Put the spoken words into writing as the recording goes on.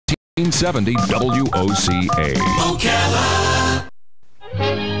1970 WOCA. Ocala.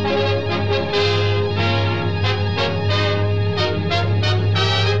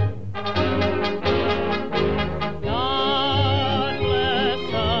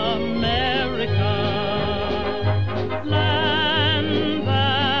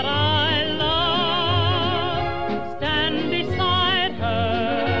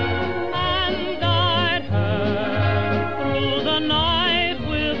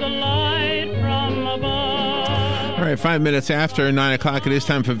 All right, 5 minutes after 9 o'clock, it is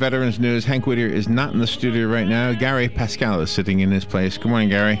time for Veterans News. Hank Whittier is not in the studio right now. Gary Pasquale is sitting in his place. Good morning,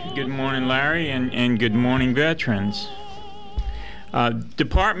 Gary. Good morning, Larry, and good morning, veterans.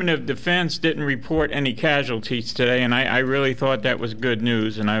 Department of Defense didn't report any casualties today, and I really thought that was good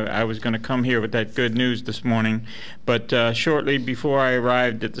news, and I was going to come here with that good news this morning. But shortly before I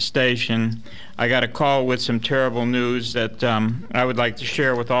arrived at the station, I got a call with some terrible news that I would like to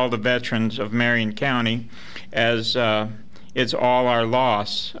share with all the veterans of Marion County, as it's all our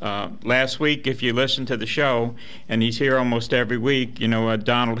loss. Last week, if you listen to the show, and he's here almost every week, you know,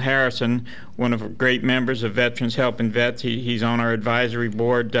 Donald Harrison, one of the great members of Veterans Helping Vets, he's on our advisory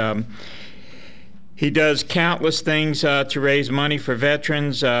board. He does countless things to raise money for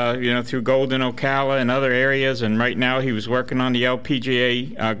veterans, you know, through Golden Ocala and other areas, and right now he was working on the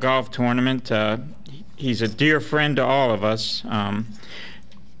LPGA golf tournament. He's a dear friend to all of us.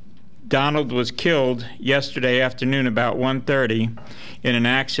 Donald was killed yesterday afternoon about 1:30 in an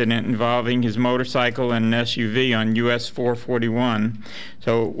accident involving his motorcycle and an SUV on US 441.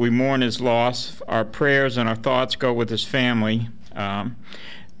 So we mourn his loss. Our prayers and our thoughts go with his family.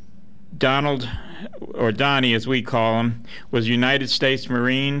 Donald, or Donnie as we call him, was a United States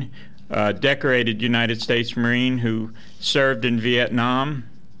Marine, decorated United States Marine who served in Vietnam.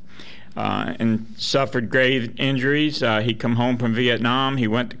 And suffered grave injuries. He come home from Vietnam, he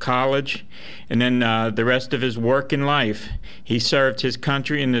went to college, and then the rest of his working life, he served his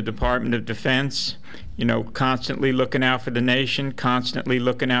country in the Department of Defense, you know, constantly looking out for the nation, constantly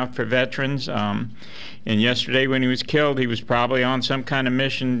looking out for veterans. And yesterday when he was killed, he was probably on some kind of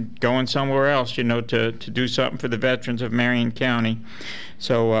mission going somewhere else, you know, to do something for the veterans of Marion County.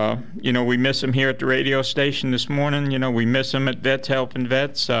 So, you know, we miss him here at the radio station this morning. You know, we miss him at Vets Helping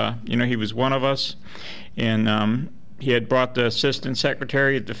Vets. You know, he was one of us. And he had brought the Assistant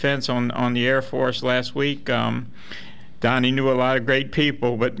Secretary of Defense on the Air Force last week. Donnie knew a lot of great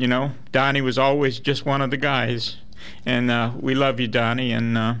people, but, you know, Donnie was always just one of the guys. And we love you, Donnie,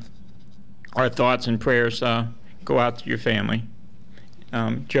 and our thoughts and prayers go out to your family.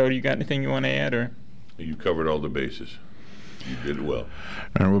 Joe, do you got anything you want to add? Or? You covered all the bases. You did it well.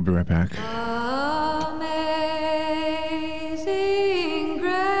 All right, we'll be right back. Amazing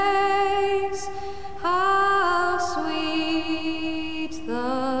grace, how sweet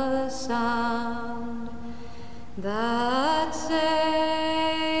the sound that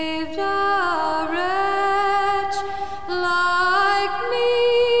saved a wretch like me.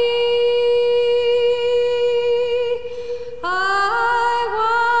 I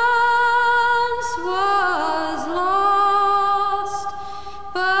once was lost,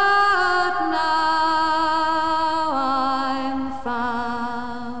 but now I'm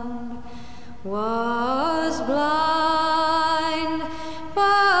found. Was blind,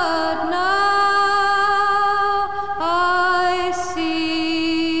 but now I see.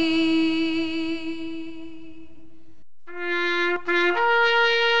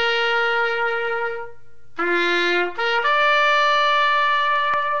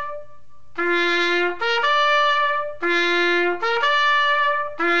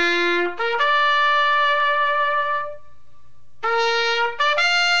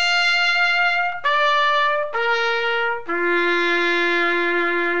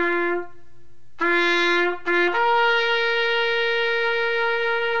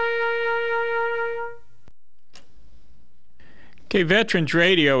 Okay, Veterans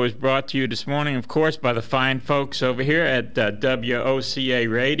Radio is brought to you this morning, of course, by the fine folks over here at WOCA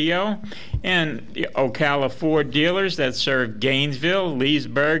Radio and the Ocala Ford dealers that serve Gainesville,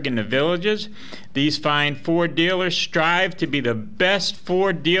 Leesburg, and the villages. These fine Ford dealers strive to be the best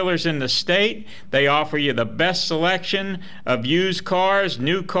Ford dealers in the state. They offer you the best selection of used cars,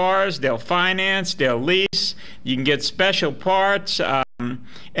 new cars. They'll finance, they'll lease. You can get special parts.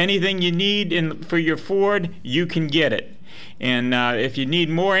 Anything you need for your Ford, you can get it. And if you need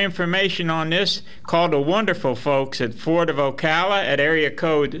more information on this, call the wonderful folks at Ford of Ocala at area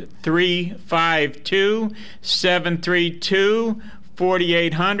code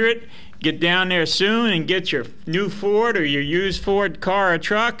 352-732-4800. Get down there soon and get your new Ford or your used Ford car or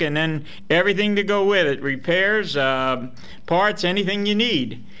truck, and then everything to go with it. Repairs, parts, anything you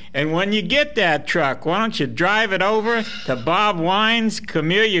need. And when you get that truck, why don't you drive it over to Bob Wine's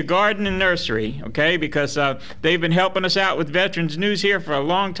Camellia Garden and Nursery, okay? Because they've been helping us out with Veterans News here for a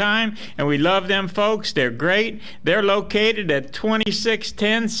long time, and we love them folks. They're great. They're located at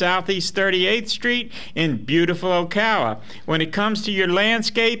 2610 Southeast 38th Street in beautiful Ocala. When it comes to your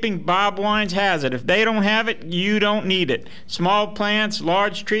landscaping, Bob Wines has it. If they don't have it, you don't need it. Small plants,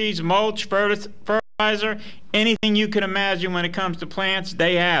 large trees, mulch, fertilizer, anything you can imagine when it comes to plants,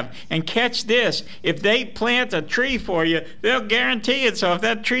 they have. And catch this, if they plant a tree for you, they'll guarantee it. So if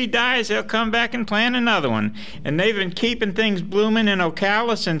that tree dies, they'll come back and plant another one. And they've been keeping things blooming in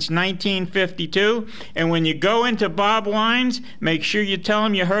Ocala since 1952. And when you go into Bob Wines, make sure you tell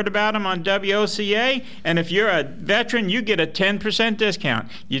them you heard about them on WOCA. And if you're a veteran, you get a 10%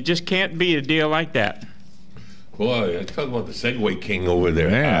 discount. You just can't beat a deal like that. Boy, I talk about the Segway King over there.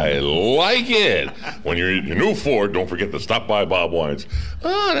 Yeah. I like it. When you're in your new Ford, don't forget to stop by Bob Wines.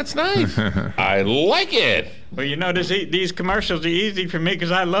 Oh, that's nice. I like it. Well, you know, these commercials are easy for me because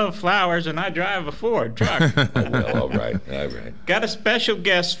I love flowers and I drive a Ford truck. Oh, well, all right, all right. Got a special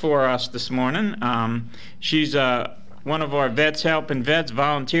guest for us this morning. She's one of our Vets Helping Vets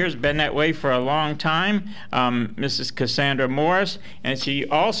volunteers, been that way for a long time, Mrs. Cassandra Morris, and she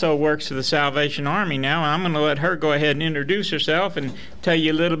also works for the Salvation Army now, and I'm going to let her go ahead and introduce herself and tell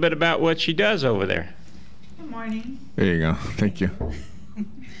you a little bit about what she does over there. Good morning. There you go. Thank you.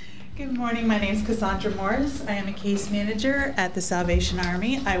 Good morning. My name is Cassandra Morris. I am a case manager at the Salvation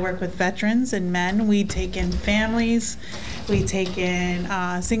Army. I work with veterans and men. We take in families. We take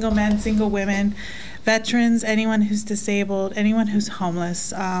in single men, single women, veterans, anyone who's disabled, anyone who's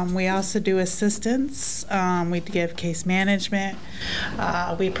homeless. We also do assistance. We give case management.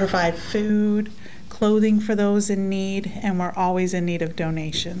 We provide food, clothing for those in need, and we're always in need of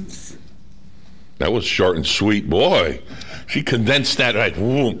donations. That was short and sweet, boy. She condensed that right.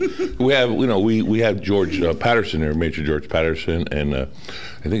 We have, we have George Patterson there, Major George Patterson, and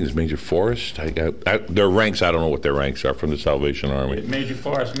I think it's Major Forrest. Their ranks, I don't know what their ranks are from the Salvation Army. Major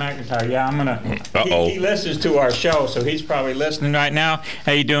Forrest McIntyre. Yeah, I'm gonna. He listens to our show, so he's probably listening right now.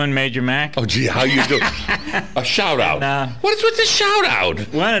 How you doing, Major Mac? Oh, gee, how you doing? A shout out. And, what is with the shout out?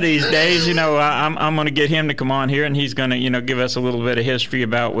 One of these days, I'm gonna get him to come on here, and he's gonna, give us a little bit of history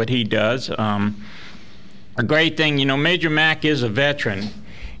about what he does. A great thing, Major Mac is a veteran,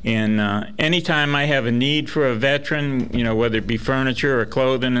 and anytime I have a need for a veteran, whether it be furniture or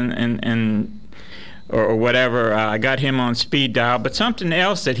clothing or whatever, I got him on speed dial. But something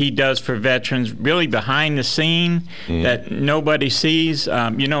else that he does for veterans, really behind the scene, that nobody sees,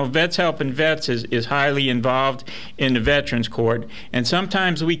 Vets Helping Vets is highly involved in the Veterans Court, and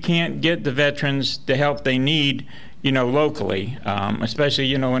sometimes we can't get the veterans the help they need, locally,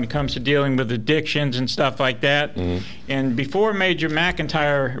 especially, when it comes to dealing with addictions and stuff like that. And before Major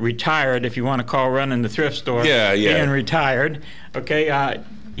McIntyre retired, if you want to call running the thrift store being retired, okay,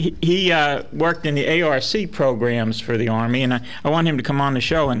 he worked in the ARC programs for the Army, and I want him to come on the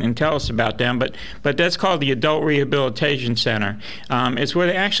show and tell us about them. But that's called the Adult Rehabilitation Center. It's where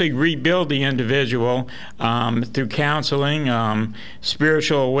they actually rebuild the individual through counseling,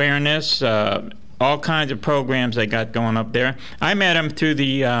 spiritual awareness, all kinds of programs they got going up there. I met him through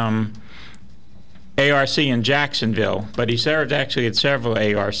the ARC in Jacksonville, but he served actually at several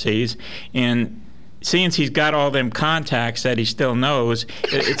ARCs. And since he's got all them contacts that he still knows,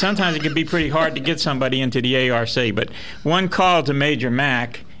 sometimes it can be pretty hard to get somebody into the ARC. But one call to Major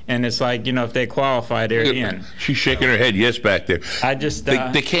Mac, and it's like, if they qualify, they're in. She's shaking her head yes back there. I just...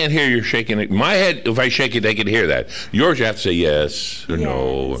 They can't hear you shaking it. My head, if I shake it, they can hear that. Yours, you have to say yes or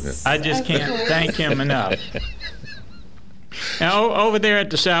no. I just can't thank him enough. Now, over there at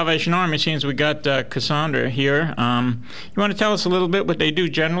the Salvation Army, since we got Cassandra here, you want to tell us a little bit what they do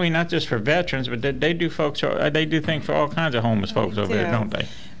generally, not just for veterans, but they do things for all kinds of homeless folks over there, don't they?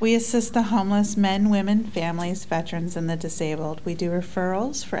 We assist the homeless men, women, families, veterans, and the disabled. We do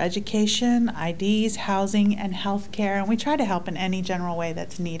referrals for education, IDs, housing, and health care, and we try to help in any general way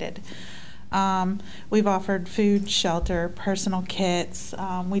that's needed. We've offered food, shelter, personal kits.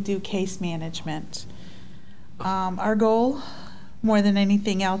 We do case management. Our goal, more than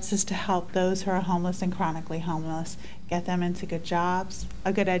anything else, is to help those who are homeless and chronically homeless, get them into good jobs,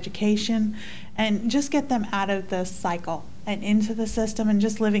 a good education, and just get them out of the cycle and into the system and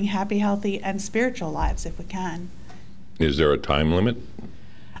just living happy, healthy, and spiritual lives if we can. Is there a time limit?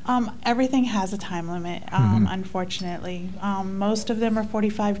 Everything has a time limit, unfortunately. Most of them are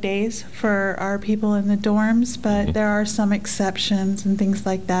 45 days for our people in the dorms, but there are some exceptions and things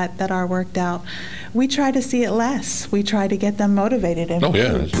like that that are worked out. We try to see it less. We try to get them motivated. And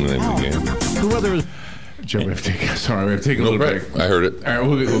that's the name of the game. The weather is Joe, we have to take a little break. I heard it. All right,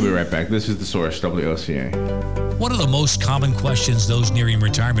 we'll be right back. This is The Source, WOCA. What are the most common questions those nearing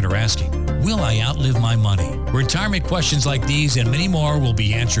retirement are asking? Will I outlive my money? Retirement questions like these and many more will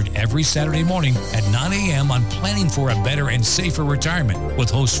be answered every Saturday morning at 9 a.m. on Planning for a Better and Safer Retirement with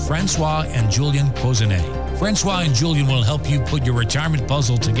hosts Francois and Julian Pozenet. Francois and Julian will help you put your retirement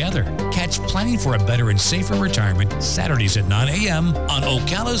puzzle together. Catch Planning for a Better and Safer Retirement Saturdays at 9 a.m. on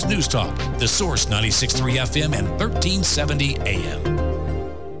Ocala's News Talk, The Source 96.3 FM and 1370 AM.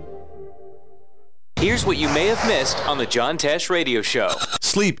 Here's what you may have missed on the John Tesh Radio Show.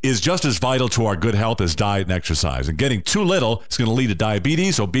 Sleep is just as vital to our good health as diet and exercise, and getting too little is going to lead to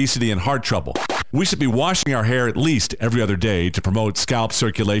diabetes, obesity, and heart trouble. We should be washing our hair at least every other day to promote scalp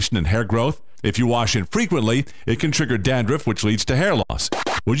circulation and hair growth. If you wash infrequently, it can trigger dandruff, which leads to hair loss.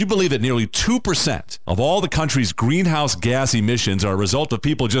 Would you believe that nearly 2% of all the country's greenhouse gas emissions are a result of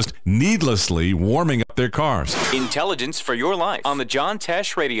people just needlessly warming up their cars? Intelligence for your life on the John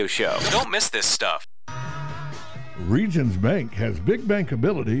Tesh Radio Show. Don't miss this stuff. Regions Bank has big bank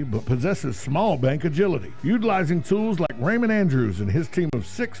ability but possesses small bank agility. Utilizing tools like Raymond Andrews and his team of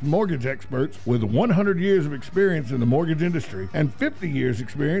 6 mortgage experts with 100 years of experience in the mortgage industry and 50 years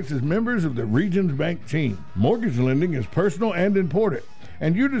experience as members of the Regions Bank team. Mortgage lending is personal and important,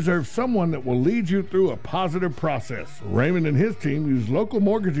 and you deserve someone that will lead you through a positive process. Raymond and his team use local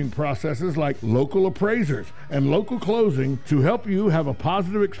mortgaging processes like local appraisers and local closing to help you have a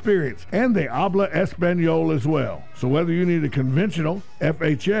positive experience, and they habla Espanol as well. So whether you need a conventional,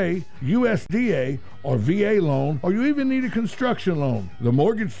 FHA, USDA, or VA loan, or you even need a construction loan, the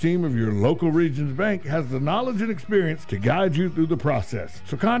mortgage team of your local Regions Bank has the knowledge and experience to guide you through the process.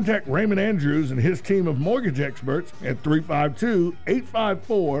 So contact Raymond Andrews and his team of mortgage experts at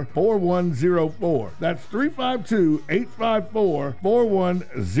 352-854-4104. That's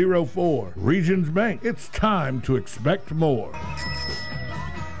 352-854-4104. Regions Bank, it's time to expect more.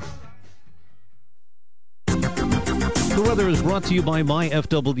 The weather is brought to you by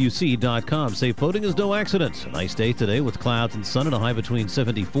myfwc.com. Safe boating is no accident. A nice day today with clouds and sun and a high between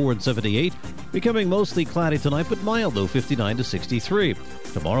 74 and 78. Becoming mostly cloudy tonight, but mild, though 59 to 63.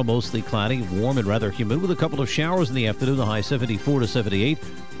 Tomorrow, mostly cloudy, warm and rather humid with a couple of showers in the afternoon, a high 74 to 78.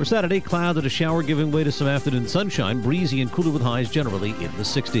 For Saturday, cloud and a shower giving way to some afternoon sunshine, breezy and cooler with highs generally in the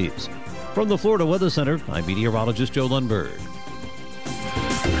 60s. From the Florida Weather Center, I'm meteorologist Joe Lundberg.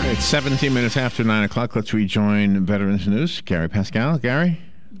 It's 17 minutes after 9 o'clock. Let's rejoin Veterans News. Gary Pasquale. Gary?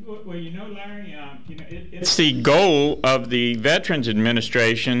 Well, Larry, it's the goal of the Veterans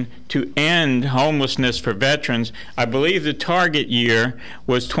Administration to end homelessness for veterans. I believe the target year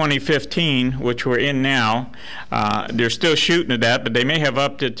was 2015, which we're in now. They're still shooting at that, but they may have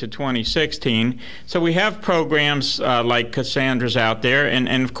upped it to 2016. So we have programs like Cassandra's out there,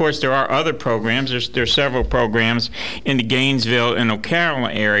 and of course there are other programs. There's several programs in the Gainesville and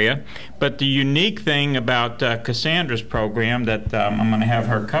Ocala area. But the unique thing about Cassandra's program that I'm going to have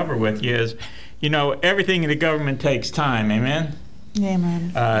her cover with you is, everything in the government takes time, amen?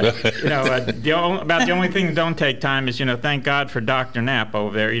 Amen. About the only thing that don't take time is, thank God for Dr. Knapp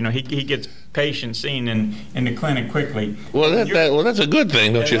over there. He gets patients seen in the clinic quickly. Well, that's a good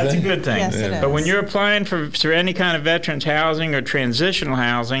thing, don't you think? That's a good thing. Yes, it is. But when you're applying for any kind of veterans housing or transitional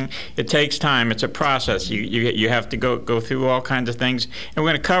housing, it takes time. It's a process. You have to go through all kinds of things, and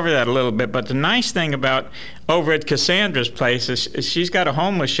we're going to cover that a little bit. But the nice thing about over at Cassandra's place is she's got a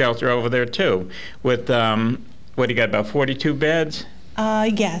homeless shelter over there too, with what do you got, about 42 beds?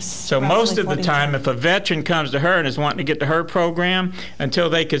 Yes. So most of the time, if a veteran comes to her and is wanting to get to her program, until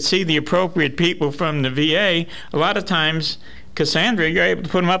they could see the appropriate people from the VA, a lot of times, Cassandra, you're able to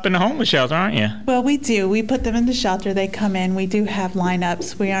put them up in the homeless shelter, aren't you? Well, we do. We put them in the shelter. They come in. We do have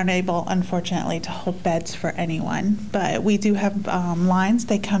lineups. We aren't able, unfortunately, to hold beds for anyone. But we do have lines.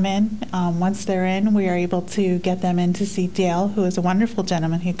 They come in. Once they're in, we are able to get them in to see Dale, who is a wonderful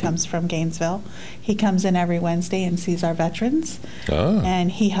gentleman who comes from Gainesville. He comes in every Wednesday and sees our veterans. Oh. And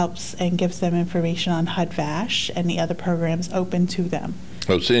he helps and gives them information on HUD-VASH and the other programs open to them.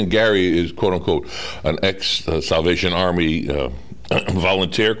 I was saying Gary is, quote unquote, an ex-Salvation Army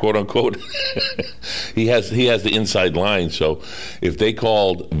volunteer, quote unquote. he has the inside line. So if they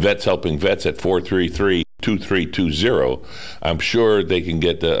called Vets Helping Vets at 433-2320, I'm sure they can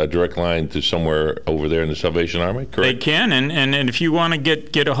get a direct line to somewhere over there in the Salvation Army, correct? They can, and if you want to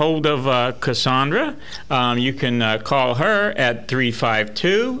get a hold of Cassandra, you can call her at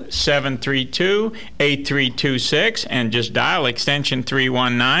 352-732-8326 and just dial extension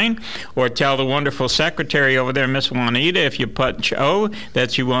 319, or tell the wonderful secretary over there, Miss Juanita, if you punch O,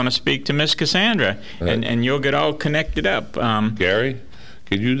 that you want to speak to Miss Cassandra, and you'll get all connected up. Gary?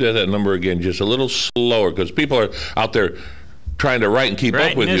 Could you do that number again just a little slower? Because people are out there trying to write and keep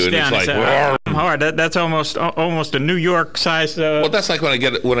up with you, and it's like, hard. That's almost a New York size. Well, that's like when I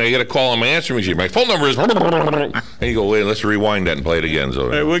get a call on my answering machine. My phone number is, and you go, wait, let's rewind that and play it again. So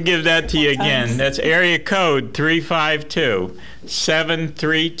we'll give that to you again. That's area code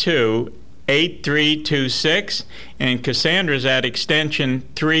 352-732-8326, and Cassandra's at extension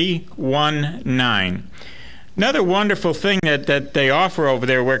 319. Another wonderful thing that they offer over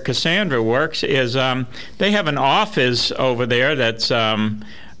there where Cassandra works is they have an office over there that's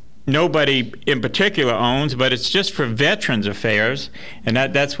nobody in particular owns, but it's just for Veterans Affairs, and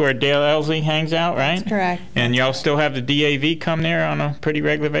that's where Dale Elsie hangs out, right? That's correct. And y'all still have the DAV come there on a pretty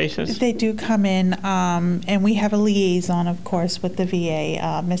regular basis? They do come in, and we have a liaison, of course, with the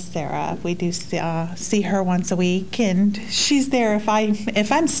VA, Miss Sarah. We do see her once a week, and she's there if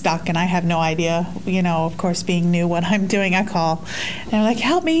I'm stuck and I have no idea, of course, being new what I'm doing, I call, and I'm like,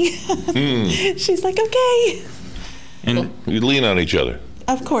 help me. She's like, okay. And well, you lean on each other.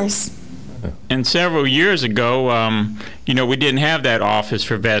 Of course. And several years ago, we didn't have that office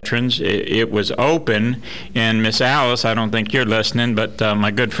for veterans. It was open, and Miss Alice, I don't think you're listening, but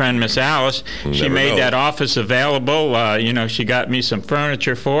my good friend Miss Alice, she made that office available. She got me some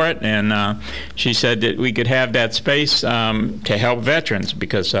furniture for it, and she said that we could have that space to help veterans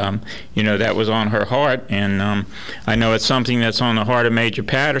because, that was on her heart. And I know it's something that's on the heart of Major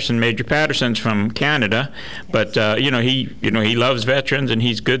Patterson. Major Patterson's from Canada, but, he loves veterans, and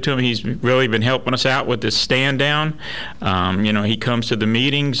he's good to them. He's really been helping us out with this stand down. He comes to the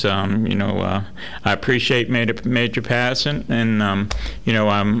meetings. I appreciate Major Patterson, and I'm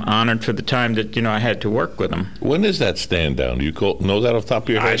honored for the time that I had to work with him. When is that stand down? Do you know that off the top of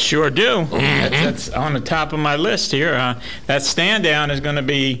your head? I sure do. That's on the top of my list here. That stand down is going to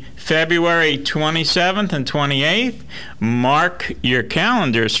be February 27th and 28th. Mark your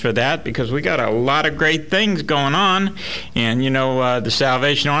calendars for that because we got a lot of great things going on, and the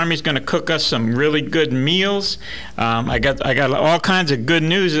Salvation Army is going to cook us some really good meals. I got all kinds of good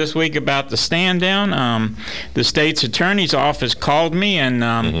news this week about the stand down. The state's attorney's office called me, and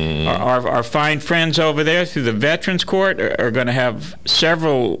our fine friends over there through the Veterans Court are going to have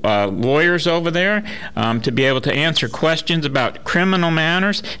several lawyers over there to be able to answer questions about criminal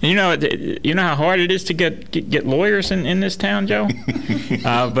matters. And you know how hard it is to get lawyers in this town, Joe.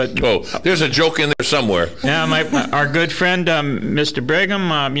 But there's a joke in there somewhere. Yeah, our good friend Mr. Brigham,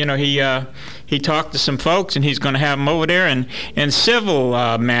 he talked to some folks, and he's going to have them over there. And civil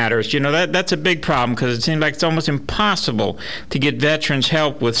matters, that's a big problem because it seems like it's almost impossible to get veterans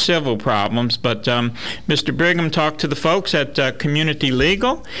help with civil problems. But Mr. Brigham talked to the folks at Community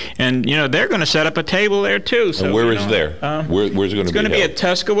Legal, and they're going to set up a table there too. So and where is there? Where's it going to be? It's going to be at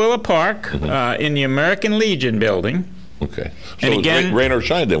Tuscaloosa Park in the American Legion building. Okay. So and again, rain or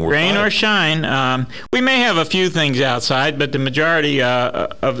shine, then we're rain fine. or shine. We may have a few things outside, but the majority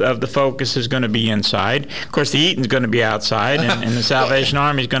of the focus is going to be inside. Of course, the eating's going to be outside, and the Salvation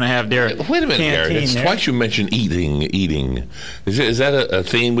Army is going to have their Wait a minute, Gary. It's twice you mentioned eating. Is that a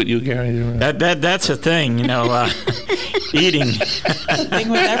theme with you, Gary? That's a thing, eating. A thing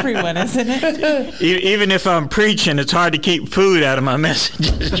with everyone, isn't it? Even if I'm preaching, it's hard to keep food out of my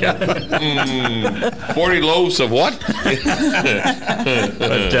messages. 40 loaves of what? But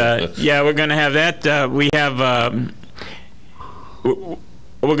we're going to have that.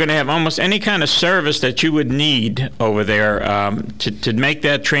 We're going to have almost any kind of service that you would need over there to make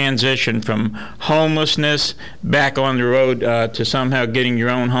that transition from homelessness back on the road to somehow getting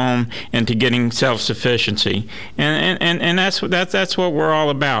your own home and to getting self-sufficiency. And that's what we're all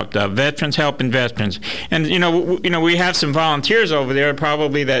about. Veterans helping veterans. And we have some volunteers over there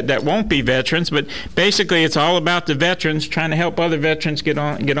probably that won't be veterans, but basically it's all about the veterans trying to help other veterans get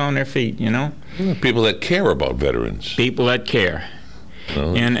on their feet. People that care about veterans. People that care.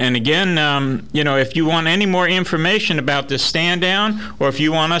 And again, if you want any more information about this stand down, or if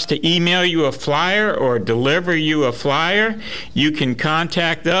you want us to email you a flyer or deliver you a flyer, you can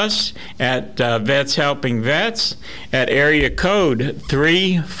contact us at Vets Helping Vets at area code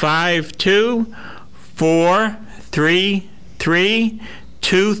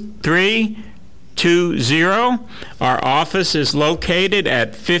 352-433-2320. Our office is located at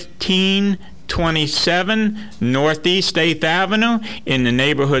 1527 Northeast 8th Avenue in the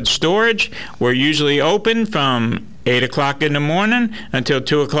neighborhood storage. We're usually open from 8 o'clock in the morning until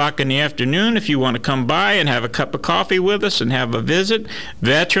 2 o'clock in the afternoon. If you want to come by and have a cup of coffee with us and have a visit,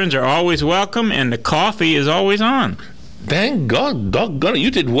 veterans are always welcome, and the coffee is always on. Thank God, doggone it.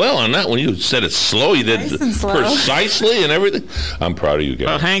 You did well on that one. You said it slow. You did precisely and everything. I'm proud of you guys.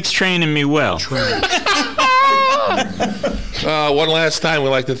 Well, Hank's training me well. One last time, we'd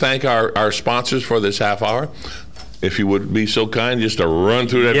like to thank our sponsors for this half hour. If you would be so kind, just to run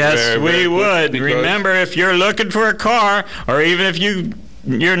through that. Yes, we would. Remember, if you're looking for a car, or even if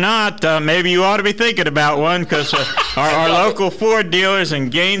you're not, maybe you ought to be thinking about one, because our local Ford dealers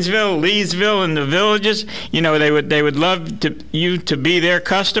in Gainesville, Leesville, and the Villages, you know, they would love you to be their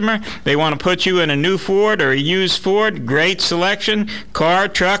customer. They want to put you in a new Ford or a used Ford. Great selection, car,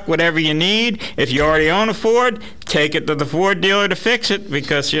 truck, whatever you need. If you already own a Ford, take it to the Ford dealer to fix it,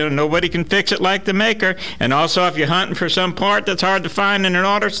 because nobody can fix it like the maker. And also, if you're hunting for some part that's hard to find in an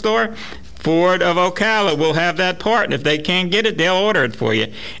auto store, Ford of Ocala will have that part, and if they can't get it, they'll order it for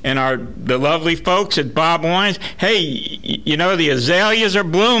you. And the lovely folks at Bob Wine's, hey, the azaleas are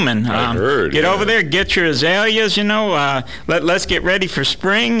blooming. I heard. Get over there, get your azaleas. Let's get ready for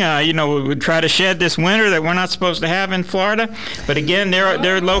spring. We try to shed this winter that we're not supposed to have in Florida. But again,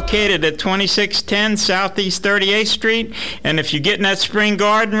 they're located at 2610 Southeast 38th Street. And if you're getting that spring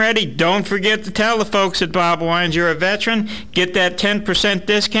garden ready, don't forget to tell the folks at Bob Wine's you're a veteran. Get that 10%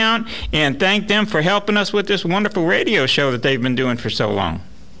 discount, and thank them for helping us with this wonderful radio show that they've been doing for so long.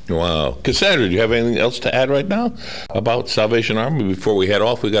 Wow. Cassandra, do you have anything else to add right now about Salvation Army before we head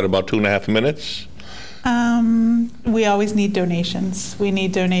off? We got about 2.5 minutes. We always need donations. We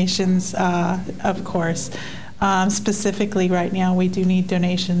need donations, of course. Specifically right now, we do need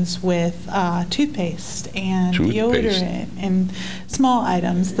donations with toothpaste and deodorant and small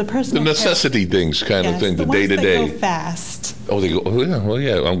items, the personal necessity things kind of thing, the day-to-day. Ones that go fast. Oh, they go, oh, yeah, well,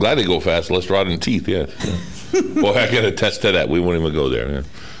 yeah, I'm glad they go fast, less rotten teeth, yeah. Well, I can attest to that. We won't even go there. Yeah.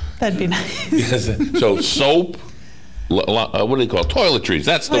 That'd be nice. Yes. So soap, what do they call it? Toiletries.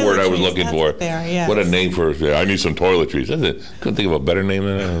 That's the word I was looking for. Yes. What a name for it. I need some toiletries. That's it. Couldn't think of a better name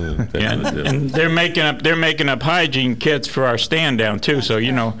than that. Yeah, and they're making up hygiene kits for our stand down too. So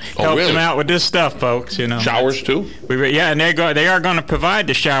help them out with this stuff, folks. Showers too. And they are going to provide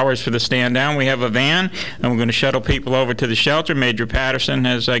the showers for the stand down. We have a van, and we're going to shuttle people over to the shelter. Major Patterson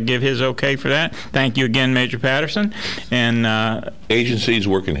has give his okay for that. Thank you again, Major Patterson. And agencies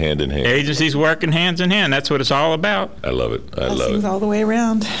working hand in hand. Agencies working hands in hand. That's what it's all about. I love it. I love it. All the way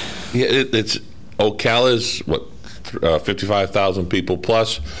around. Yeah, it's Ocala's 55,000 people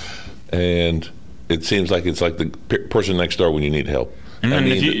plus, and it seems like it's like the person next door when you need help. I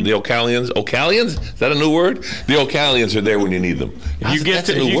mean, the Ocalians, is that a new word? The Ocalians are there when you need them. If you get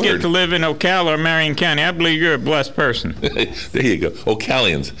to live in Ocala or Marion County, I believe you're a blessed person. There you go.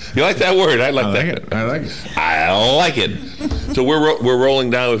 Ocalians. You like that word? I like that. I like it. I like it. So we're rolling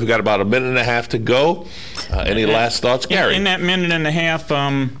down. We've got about 1.5 minutes to go. Any last thoughts, Gary? In that 1.5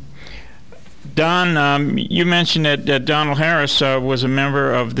 minutes, Don, you mentioned that Donald Harris was a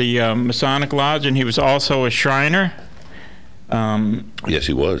member of the Masonic Lodge, and he was also a Shriner. Yes,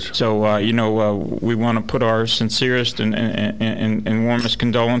 he was. So, we want to put our sincerest and warmest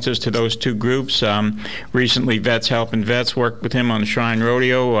condolences to those two groups. Recently, Vets Helping Vets worked with him on the Shrine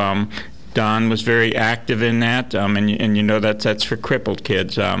Rodeo. Don was very active in that, and that's for crippled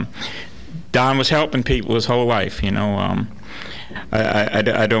kids. Don was helping people his whole life,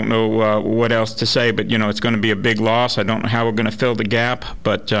 I don't know what else to say, but it's going to be a big loss. I don't know how we're going to fill the gap,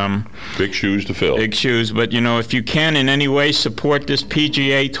 but big shoes to fill. Big shoes, but if you can in any way support this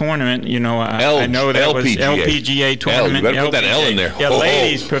PGA tournament, I know that was LPGA tournament. You better put that L in there. Yeah,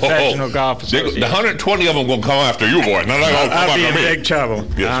 ladies professional golf association. The 120 of them will come after you, boy. I'll be in big trouble.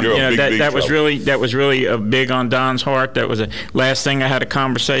 Yes, you're a big that was trouble. that was really big on Don's heart. That was the last thing I had a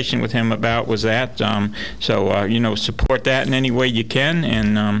conversation with him about was that. So support that in any way you can,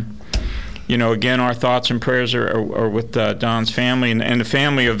 and again, our thoughts and prayers are with Don's family and the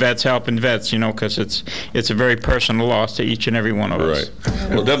family of Vets Helping Vets, because it's a very personal loss to each and every one of us. Right.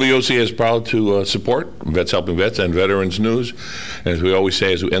 Well, WOC is proud to support Vets Helping Vets and Veterans News, and as we always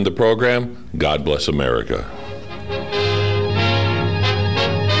say as we end the program, God bless America.